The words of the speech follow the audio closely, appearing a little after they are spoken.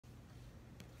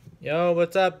Yo,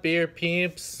 what's up, beer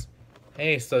peeps?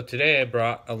 Hey, so today I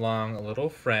brought along a little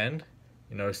friend.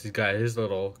 You notice he's got his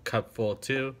little cup full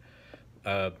too.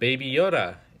 Baby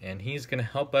Yoda, and he's gonna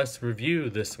help us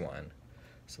review this one.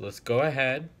 So let's go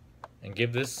ahead and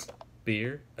give this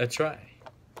beer a try.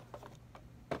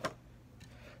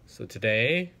 So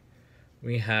today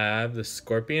we have the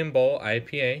Scorpion Bowl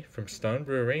IPA from Stone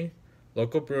Brewery,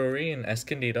 local brewery in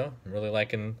Escondido. I'm really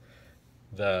liking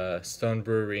the Stone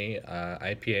Brewery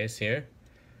IPAs here.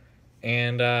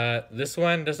 And this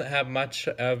one doesn't have much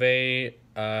of a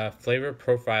flavor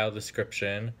profile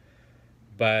description,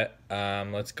 but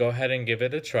let's go ahead and give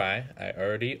it a try. I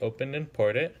already opened and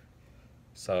poured it,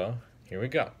 so here we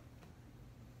go.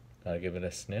 Gotta give it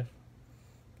a sniff.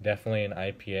 Definitely an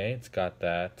IPA. It's got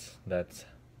that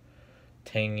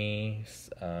tangy,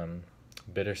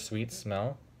 bittersweet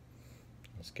smell.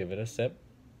 Let's give it a sip.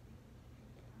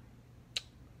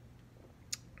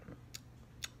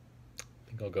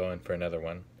 I'll go in for another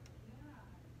one.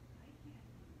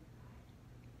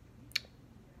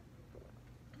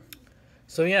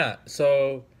 So yeah,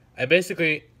 I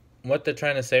basically, what they're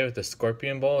trying to say with the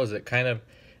Scorpion Bowl is it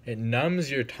numbs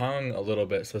your tongue a little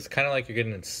bit, so it's kind of like you're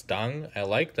getting stung. I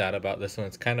like that about this one.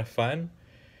 It's kind of fun,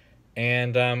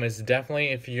 and it's definitely,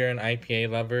 if you're an IPA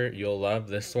lover, you'll love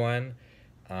this one.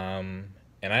 And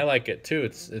I like it too.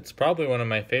 It's probably one of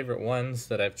my favorite ones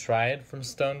that I've tried from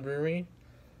Stone Brewery.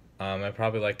 I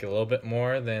probably like it a little bit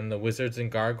more than the Wizards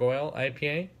and Gargoyle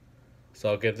IPA. So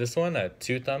I'll give this one a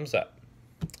 2 thumbs up.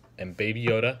 And Baby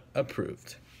Yoda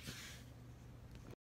approved.